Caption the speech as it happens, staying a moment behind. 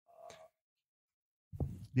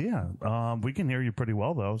Yeah, we can hear you pretty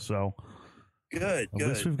well though. So Good. at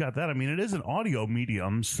least we've got that. I mean, it is an audio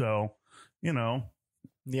medium, so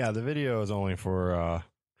Yeah, the video is only for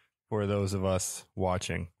those of us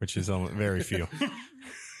watching, which is only very few.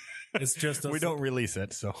 It's just us, we don't release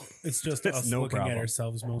it, so it's just us looking at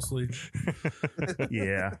ourselves mostly.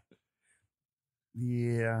 Yeah.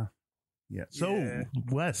 So,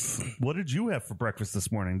 Wes, what did you have for breakfast this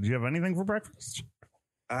morning? Did you have anything for breakfast?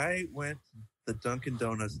 I went to the Dunkin'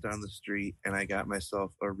 Donuts down the street and I got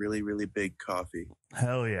myself a really, really big coffee.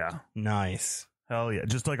 Hell yeah. Nice. Hell yeah.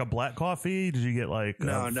 Just like a black coffee? Did you get like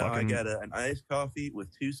No, I got an iced coffee with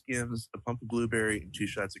 2 skims, a pump of blueberry, and 2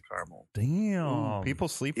 shots of caramel. Damn. Ooh, people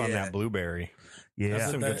sleep on that blueberry. Yeah.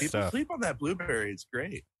 That's some good People stuff. sleep on that blueberry. It's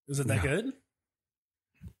great. Is it that good?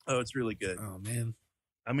 Oh, it's really good. Oh, man.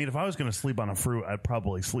 I mean, if I was going to sleep on a fruit, I'd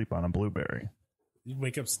probably sleep on a blueberry. You'd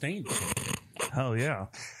wake up stained. Hell yeah.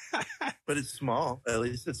 But it's small. At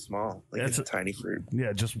least it's small. Like it's a tiny fruit.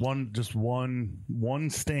 Yeah, just one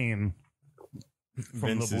stain from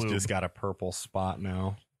Vince the blue. has just got a purple spot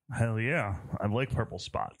now. Hell yeah. I like purple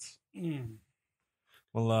spots.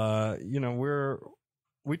 Well,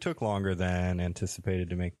 we took longer than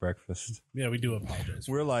anticipated to make breakfast. Yeah, we do apologize.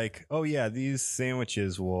 We're like, oh yeah, these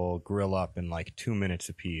sandwiches will grill up in like 2 minutes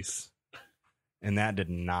apiece. And that did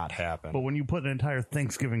not happen. But when you put an entire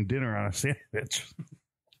Thanksgiving dinner on a sandwich,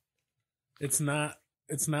 it's not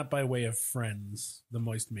by way of Friends, the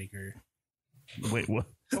moist maker. wait, what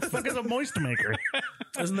the fuck is a moist maker?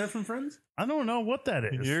 Isn't that from Friends? I don't know what that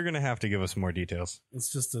is. You're going to have to give us more details.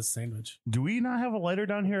 It's just a sandwich. Do we not have a lighter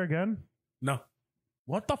down here again? No.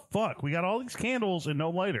 What the fuck? We got all these candles and no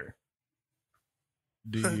lighter.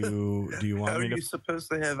 Do you want How me are to you supposed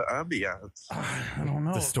to have ambiance? I don't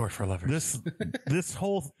know. the store for lovers? This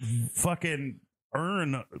whole fucking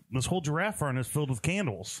urn, this whole giraffe urn is filled with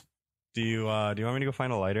candles. Do you want me to go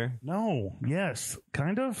find a lighter? No. Yes.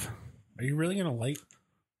 Kind of. Are you really gonna light?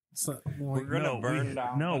 We're gonna burn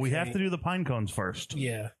down. No, we have to do the pine cones first.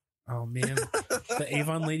 Yeah. Oh man, the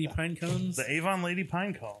Avon Lady pine cones. The Avon Lady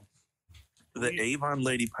pine cones. The Avon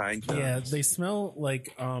Lady pine cones. Yeah, they smell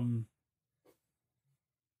like a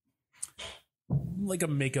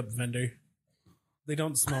makeup vendor. They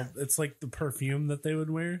don't smell. It's like the perfume that they would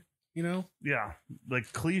wear. You know? Yeah,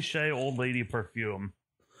 like cliche old lady perfume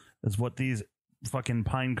is what these fucking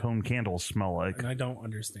pine cone candles smell like. And I don't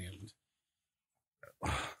understand.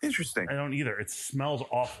 Interesting. I don't either. It smells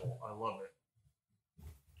awful. I love it.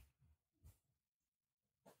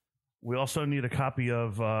 We also need a copy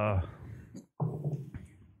of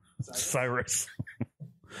Cyrus.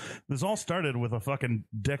 This all started with a fucking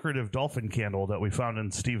decorative dolphin candle that we found in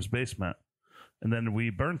Steve's basement. And then we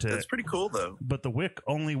burnt it. That's pretty cool, though. But the wick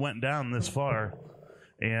only went down this far.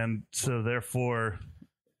 And so therefore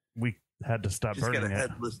we had to stop Just burning got a it.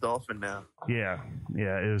 headless dolphin now. Yeah.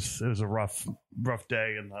 It was a rough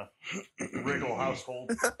day in the Riggle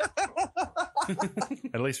household.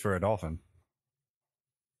 At least for a dolphin.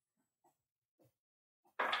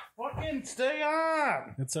 Fucking stay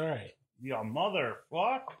on! It's all right. You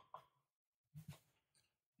motherfuck.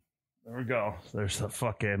 There we go. There's the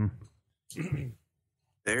fucking...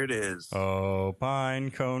 There it is. Oh,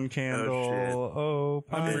 pine cone candle. Oh,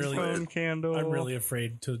 pine cone candle. I'm really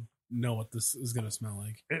afraid to know what this is going to smell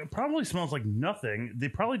like. It probably smells like nothing. They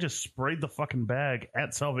probably just sprayed the fucking bag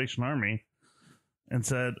at Salvation Army and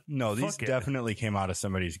said, no, these "Fuck it." definitely came out of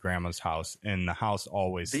somebody's grandma's house, and the house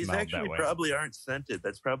always These smelled actually that way. probably aren't scented.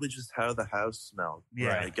 That's probably just how the house smelled. Yeah.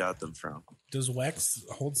 Where I got them from. Does wax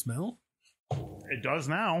hold smell? It does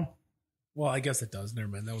now. Well, I guess it does. Never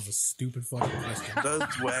mind. That was a stupid fucking question.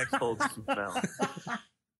 Does wax hold smell?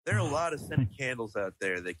 There are a lot of scented candles out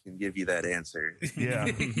there that can give you that answer. Yeah.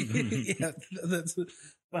 Yeah, that's.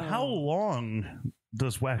 But how long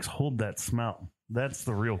does wax hold that smell? That's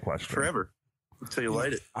the real question. Forever. Until you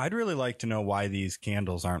light it. I'd really like to know why these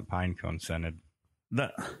candles aren't pine cone scented.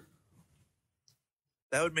 That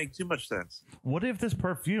would make too much sense. What if this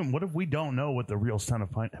perfume, what if we don't know what the real scent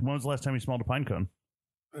of pine... When was the last time you smelled a pine cone?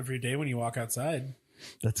 Every day when you walk outside.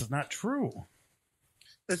 That's not true.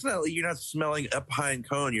 It's not like you're not smelling a pine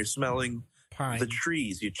cone. You're smelling Pine. the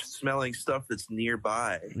trees. You're smelling stuff that's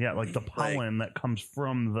nearby. Yeah, like the pollen that comes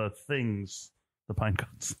from the things, the pine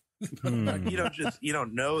cones. You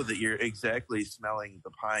don't know that you're exactly smelling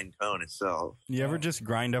the pine cone itself. You ever just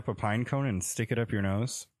grind up a pine cone and stick it up your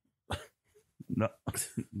nose?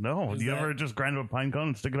 No. Do you ever just grind up a pine cone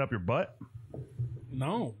and stick it up your butt?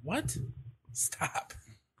 No. What? Stop.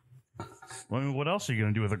 I mean, what else are you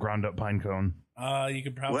going to do with a ground up pine cone? You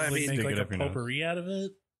could probably make like a potpourri out of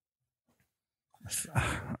it.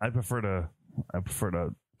 I prefer to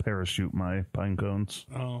parachute my pine cones.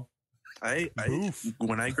 Oh,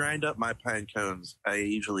 When I grind up my pine cones, I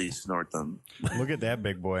usually snort them. Look at that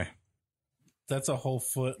big boy. that's a whole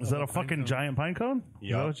foot. Is of that a pine fucking cone. giant pine cone? Is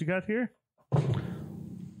Yup. that what you got here?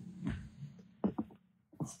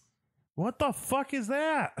 What the fuck is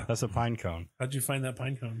that? That's a pine cone. How'd you find that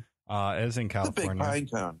pine cone? It's in It's a big California. pine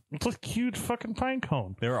cone. It's a huge fucking pine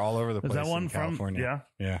cone. They were all over the Is place that one in from California.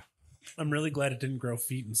 Yeah. Yeah. I'm really glad it didn't grow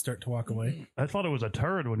feet and start to walk away. I thought it was a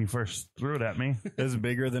turd when you first threw it at me. It's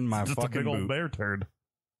bigger than my Just a fucking big old boot. bear turd.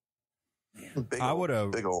 Big I old-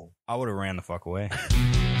 would've- Big old. I would have ran the fuck away.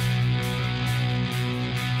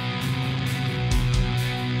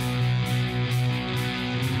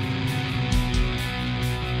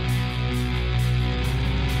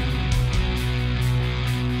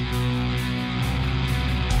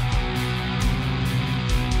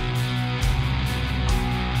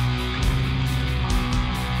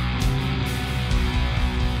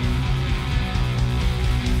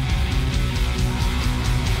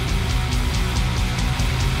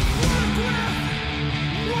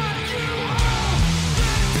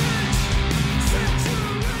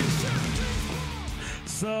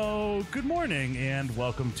 So, good morning and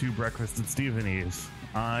welcome to Breakfast at Steveny's.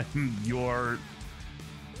 I'm your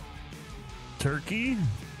turkey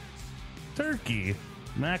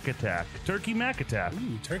Mac Attack. Turkey Mac Attack.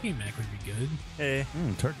 Ooh, turkey mac would be good. Hey.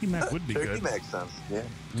 Turkey Mac would be Turkey good. Mac sounds, yeah.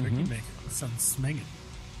 Turkey mac sounds smanging.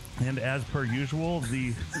 And as per usual,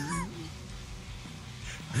 the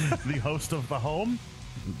host of the home,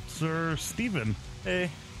 Sir Steven.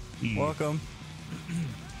 Hey. E. Welcome.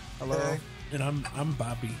 Hello. Hey. And I'm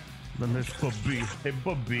Bobby. Then there's Bubby. Hey,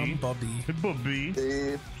 Bubby. I'm Bobby. Hey, Bubby.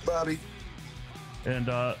 Hey, Bobby. And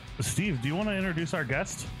Steve, do you want to introduce our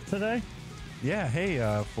guest today? Yeah. Hey.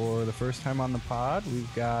 For the first time on the pod,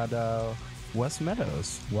 we've got Wes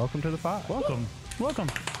Meadows. Welcome to the pod. Welcome. Welcome.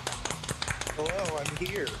 Hello, I'm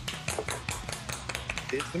here.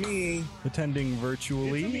 It's me. Attending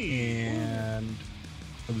virtually It's me. and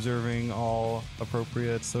observing all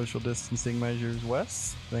appropriate social distancing measures.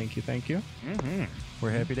 Wes, thank you. Mm-hmm.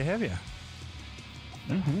 We're happy to have you.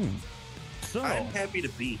 Mm-hmm. So, I'm happy to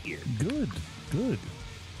be here. good.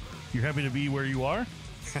 You're happy to be where you are?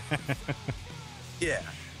 Yeah.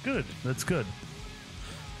 Good. That's good.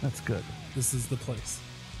 This is the place.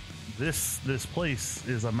 This place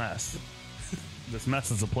is a mess. This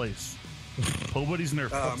mess is a place. Nobody's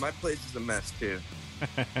nerfed. My place is a mess, too.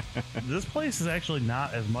 This place is actually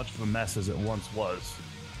not as much of a mess as it once was.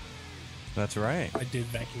 That's right. I did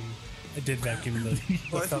vacuum the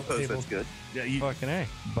Well, I felt suppose table. that's good. Yeah, Fucking A.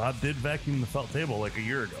 Bob did vacuum the felt table like a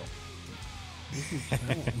year ago.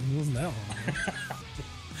 It wasn't that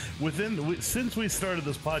long. Since we started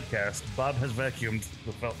this podcast, Bob has vacuumed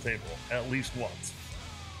the felt table at least once.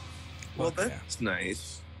 Well, Fuck that's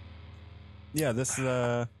nice. Yeah, this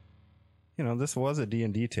this was a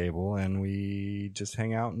D&D table, and we just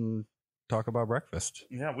hang out and talk about breakfast.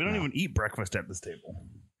 Yeah, we don't even eat breakfast at this table.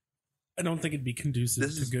 I don't think it'd be conducive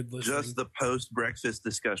This to is good listening. just the post-breakfast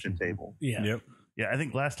discussion table. yeah. Yep. Yeah, I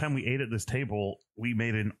think last time we ate at this table, we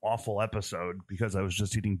made an awful episode because I was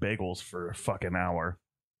just eating bagels for a fucking hour.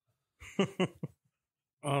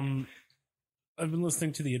 I've been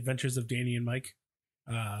listening to the Adventures of Danny and Mike,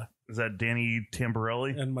 Is that Danny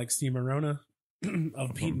Tamberelli? and Mike Steamerona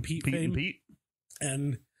of Pete and Pete fame. and Pete?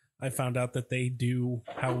 And I found out that they do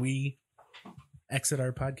how we exit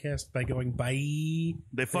our podcast by going bye.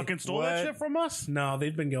 They fucking stole that what? shit from us? No,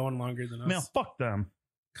 they've been going longer than us. Man, fuck them.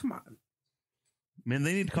 Come on. Man,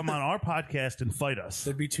 they need to come on our podcast and fight us.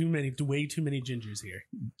 There'd be way too many gingers here.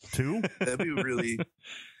 Two? That'd be really,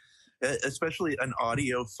 especially an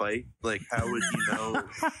audio fight. Like, how would you know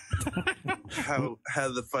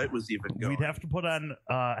how the fight was even going? We'd have to put on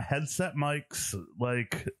headset mics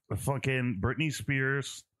like fucking Britney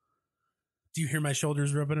Spears. Do you hear my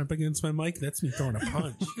shoulders rubbing up against my mic? That's me throwing a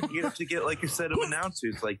punch. You have to get like a set of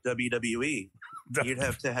announcers, like WWE. You'd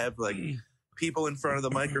have to have like people in front of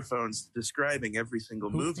the microphones describing every single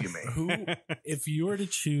move you make. Who, if you were to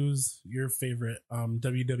choose your favorite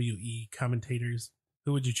WWE commentators,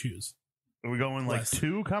 who would you choose? Are we going like Wes.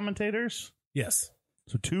 two commentators? Yes.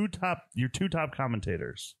 So your two top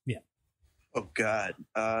commentators. Oh God,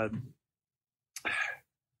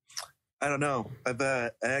 I don't know. I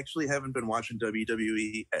actually haven't been watching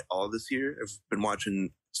WWE at all this year. I've been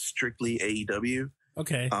watching strictly AEW.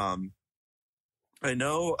 Okay. I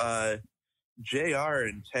know JR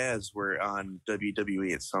and Taz were on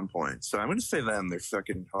WWE at some point, so I'm going to say them. They're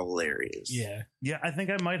fucking hilarious. Yeah. Yeah, I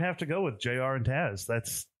think I might have to go with JR and Taz.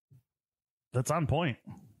 That's on point.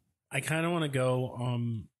 I kind of want to go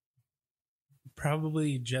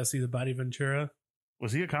probably Jesse the Body Ventura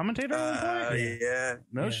Was he a commentator at one point? Yeah.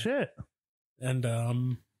 No shit.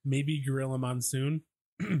 And maybe Gorilla Monsoon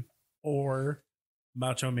or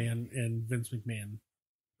Macho Man and Vince McMahon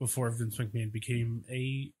before Vince McMahon became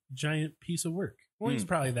a giant piece of work. Well, he's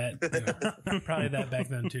probably that, probably that back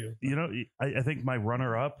then too. You know, I think my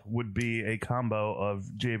runner-up would be a combo of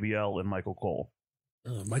JBL and Michael Cole.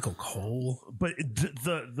 Michael Cole, But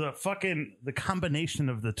the combination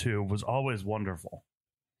of the two was always wonderful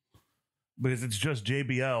because it's just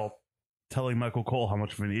JBL telling Michael Cole how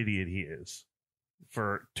much of an idiot he is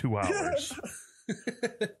for 2 hours,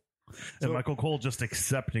 and Michael Cole just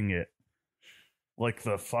accepting it like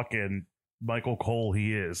the fucking Michael Cole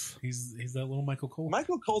he is. He's that little Michael Cole.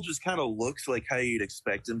 Michael Cole just kind of looks like how you'd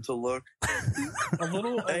expect him to look. A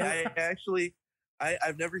little.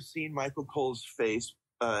 I've never seen Michael Cole's face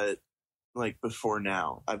like before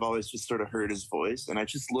now. I've always just sort of heard his voice, and I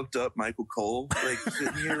just looked up Michael Cole like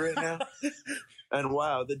sitting here right now, and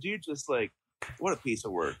wow, the dude just like what a piece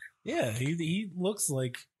of work. Yeah, he looks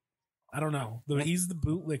like, I don't know. He's the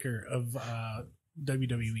bootlicker of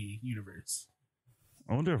WWE universe.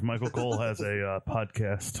 I wonder if Michael Cole has a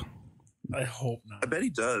podcast. I hope not. I bet he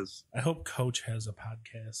does. I hope Coach has a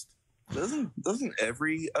podcast. Doesn't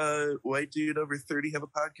every white dude over 30 have a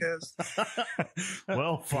podcast?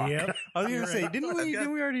 Well, fuck. Yep. I was gonna say, didn't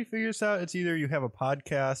we already figure this out? It's either you have a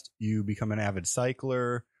podcast, you become an avid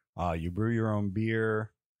cycler, you brew your own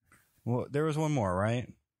beer. Well, there was one more,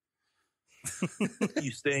 right? You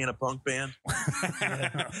stay in a punk band?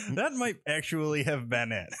 That might actually have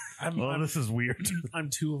been it. This is weird. I'm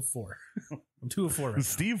 2 of 4. I'm 2 of 4 right now.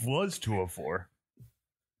 Steve was 2 of 4.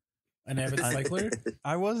 An avid cycler?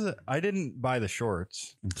 I didn't buy the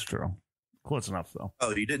shorts. It's true. Close enough, though.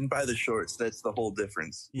 Oh, you didn't buy the shorts. That's the whole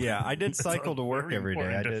difference. Yeah, I did cycle to work very every day.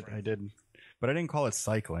 important I did, but I didn't call it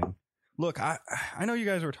cycling. Look, I know you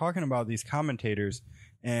guys were talking about these commentators,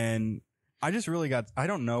 and I just really I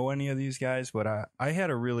don't know any of these guys, but I had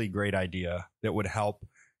a really great idea that would help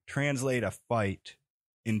translate a fight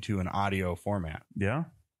into an audio format. Yeah?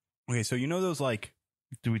 Okay, so you know those like...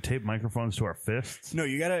 Do we tape microphones to our fists? No,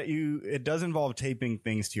 it does involve taping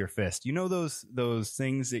things to your fist. You know those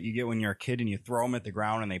things that you get when you're a kid and you throw them at the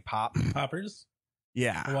ground and they pop? Poppers?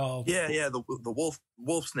 Yeah. Well, Yeah, the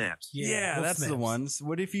wolf snaps. Yeah, wolf that's snaps. the ones.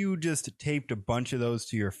 What if you just taped a bunch of those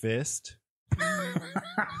to your fist?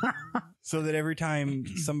 So that every time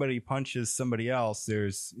somebody punches somebody else,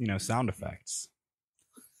 there's, sound effects.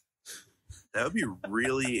 That would be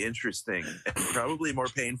really interesting and probably more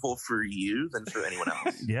painful for you than for anyone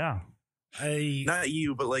else. Yeah. Not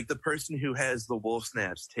you, but like the person who has the wolf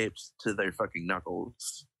snaps taped to their fucking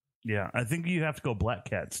knuckles. Yeah. I think you have to go Black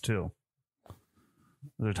Cats, too.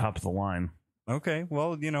 They're top of the line. Okay,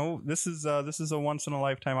 well, this is a once in a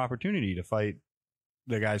lifetime opportunity to fight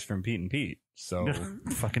the guys from Pete and Pete. So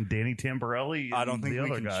Fucking Danny Tamberelli. I don't think the we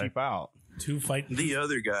other can guy. cheap out. 2 fight. The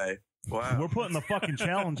other guy. Wow. We're putting the fucking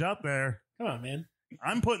challenge out there. Come on, man.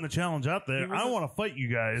 I'm putting the challenge out there. I want to fight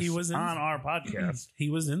you guys on our podcast. He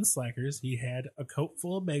was in Slackers. He had a coat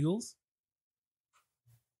full of bagels.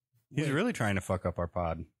 He's really trying to fuck up our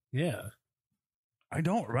pod. Yeah. I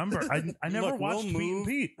don't remember. I never Look, watched Pete and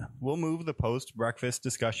Pete. We'll move the post-breakfast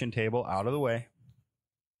discussion table out of the way.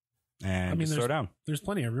 And just throw down. There's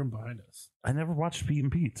plenty of room behind us. I never watched Pete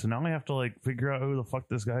and Pete, so now I have to figure out who the fuck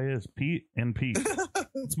this guy is. Pete and Pete.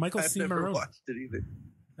 It's Michael I've C. never Marone. watched it either.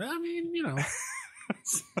 I mean,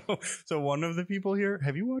 So one of the people here,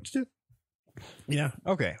 have you watched it? Yeah.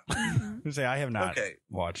 Okay. Say I have not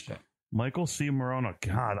watched it. Michael C. Marone.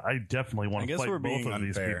 God, I definitely want to fight both of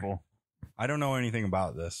these people. I don't know anything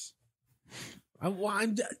about this. I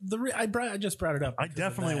just brought it up. I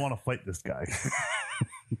definitely want to fight this guy.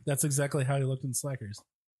 That's exactly how he looked in Slackers.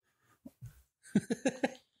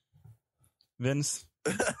 Vince,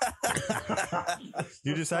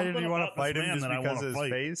 you decided you want to fight him just because of his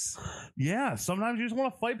face? Yeah, sometimes you just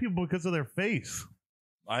want to fight people because of their face.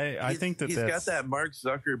 I think he's got that Mark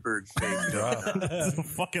Zuckerberg face. It's a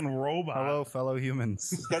fucking robot. Hello, fellow humans.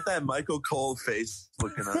 He's got that Michael Cole face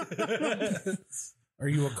looking up. Are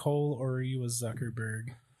you a Cole or are you a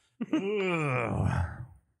Zuckerberg? Ugh.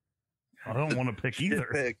 I don't want to pick either.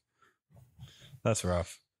 Pick. That's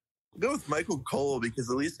rough. Go with Michael Cole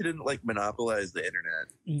because at least he didn't monopolize the internet.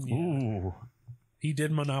 Yeah. Ooh. He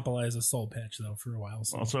did monopolize a soul patch though for a while.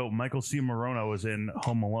 So. Also, Michael C. Marone was in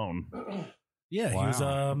Home Alone. Yeah, Wow. he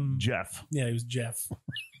was Jeff. Yeah, he was Jeff.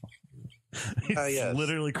 He's yes.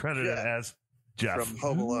 literally credited as Jeff. From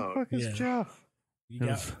Home Alone. Who the fuck is Yeah.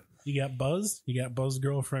 Jeff? You got Buzz. You got Buzz's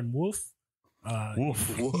girlfriend Woof.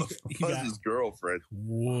 Woof. Woof. Buzz's girlfriend.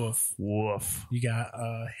 Woof. Woof. You got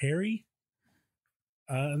Harry.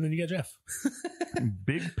 And then you got Jeff.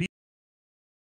 Big P.